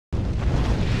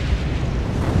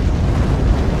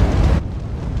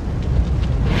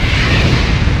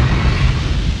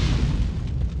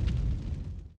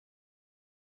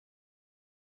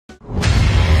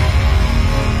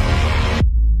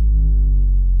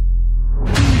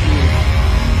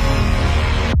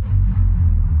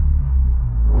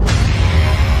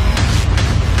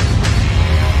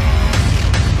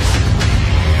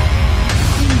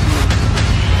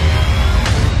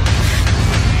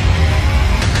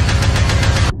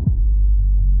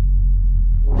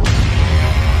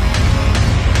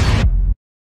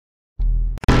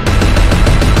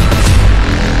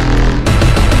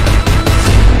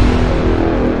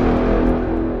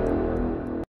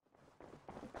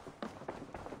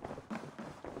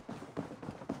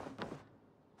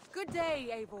Good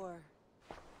day, Eivor.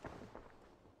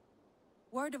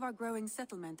 Word of our growing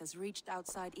settlement has reached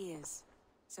outside ears,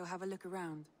 so have a look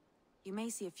around. You may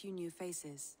see a few new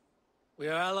faces. We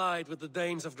are allied with the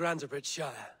Danes of Grantebridgescire.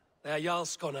 Their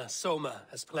Jarlskona, Soma,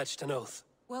 has pledged an oath.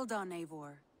 Well done,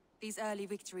 Eivor. These early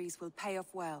victories will pay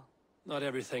off well. Not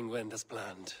everything went as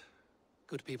planned.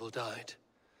 Good people died.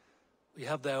 We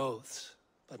have their oaths,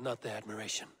 but not their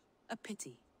admiration. A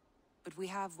pity. But we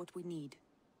have what we need.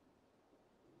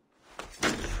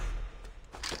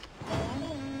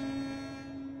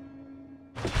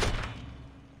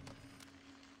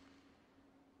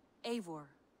 Eivor,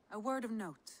 a word of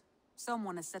note.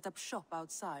 Someone has set up shop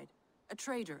outside. A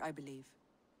trader, I believe.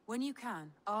 When you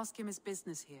can, ask him his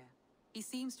business here. He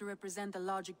seems to represent a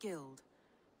larger guild.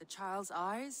 The Child's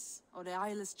Eyes? Or the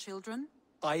Eyeless Children?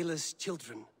 Eyeless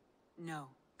children? No,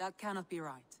 that cannot be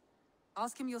right.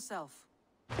 Ask him yourself.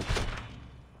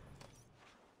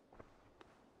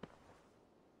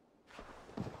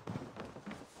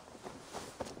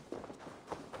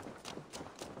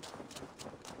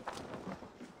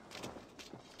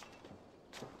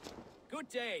 Good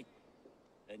day.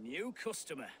 A new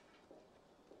customer.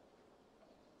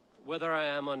 Whether I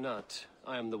am or not,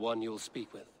 I am the one you'll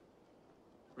speak with.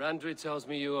 Randri tells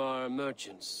me you are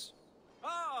merchants.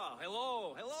 Ah,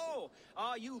 hello, hello.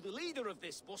 Are you the leader of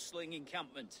this bustling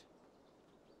encampment?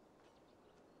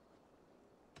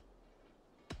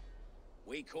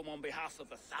 We come on behalf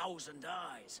of 1,000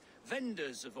 Eyes,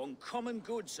 vendors of uncommon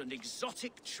goods and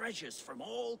exotic treasures from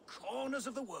all corners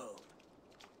of the world.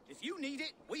 If you need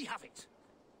it, we have it.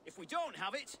 If we don't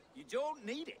have it, you don't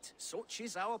need it. Such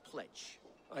is our pledge.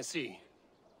 I see.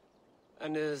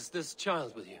 And is this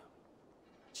child with you?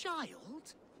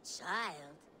 Child?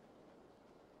 Child?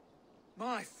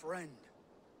 My friend,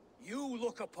 you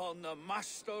look upon the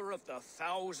master of the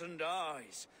 1,000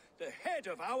 Eyes, the head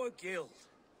of our guild,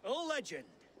 a legend,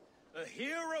 a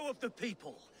hero of the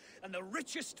people, and the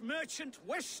richest merchant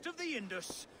west of the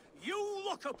Indus. You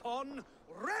look upon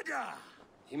Reda!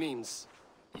 He means...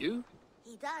 you?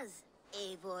 He does,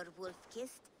 Eivor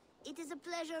Wolf-Kissed. It is a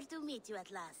pleasure to meet you at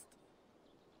last.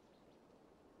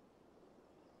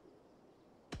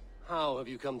 How have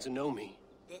you come to know me?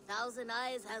 The 1,000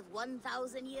 Eyes have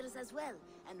 1,000 years as well,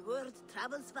 and word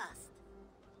travels fast.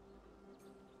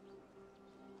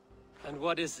 And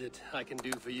what is it I can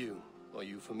do for you, or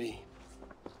you for me?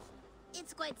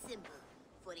 It's quite simple.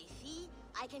 For a fee,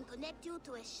 I can connect you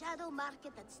to a shadow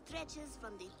market that stretches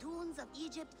from the dunes of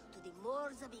Egypt to the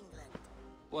moors of England.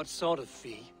 What sort of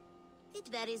fee? It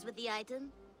varies with the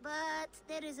item, but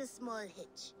there is a small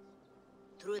hitch.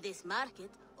 Through this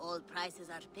market, all prices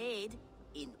are paid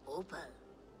in opal.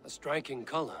 A striking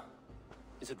color.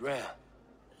 Is it rare?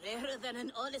 Rarer than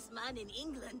an honest man in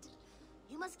England.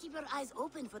 You must keep your eyes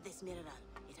open for this mineral.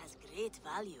 It has great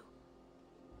value.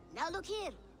 Now look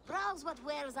here. Browse what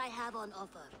wares I have on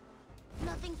offer.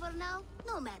 Nothing for now?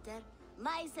 No matter.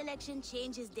 My selection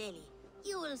changes daily.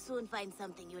 You will soon find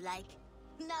something you like.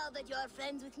 Now that you are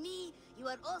friends with me, you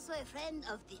are also a friend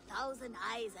of the 1,000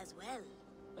 Eyes as well.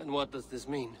 And what does this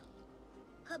mean?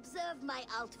 Observe my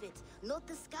outfit. Note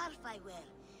the scarf I wear.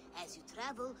 As you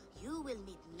travel, you will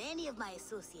meet many of my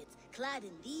associates, clad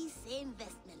in these same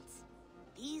vestments.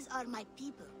 These are my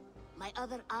people, my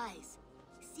other eyes.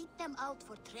 Seek them out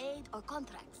for trade or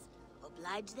contracts.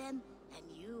 Oblige them, and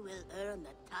you will earn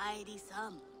a tidy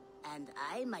sum. And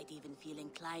I might even feel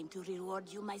inclined to reward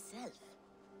you myself.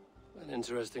 An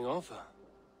interesting offer.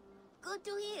 Good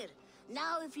to hear.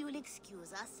 Now, if you will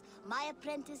excuse us, my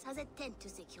apprentice has a tent to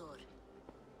secure.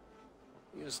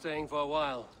 You're staying for a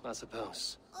while, I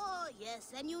suppose. Oh,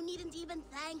 yes, and you needn't even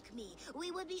thank me.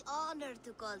 We would be honored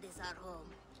to call this our home.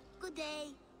 Good day.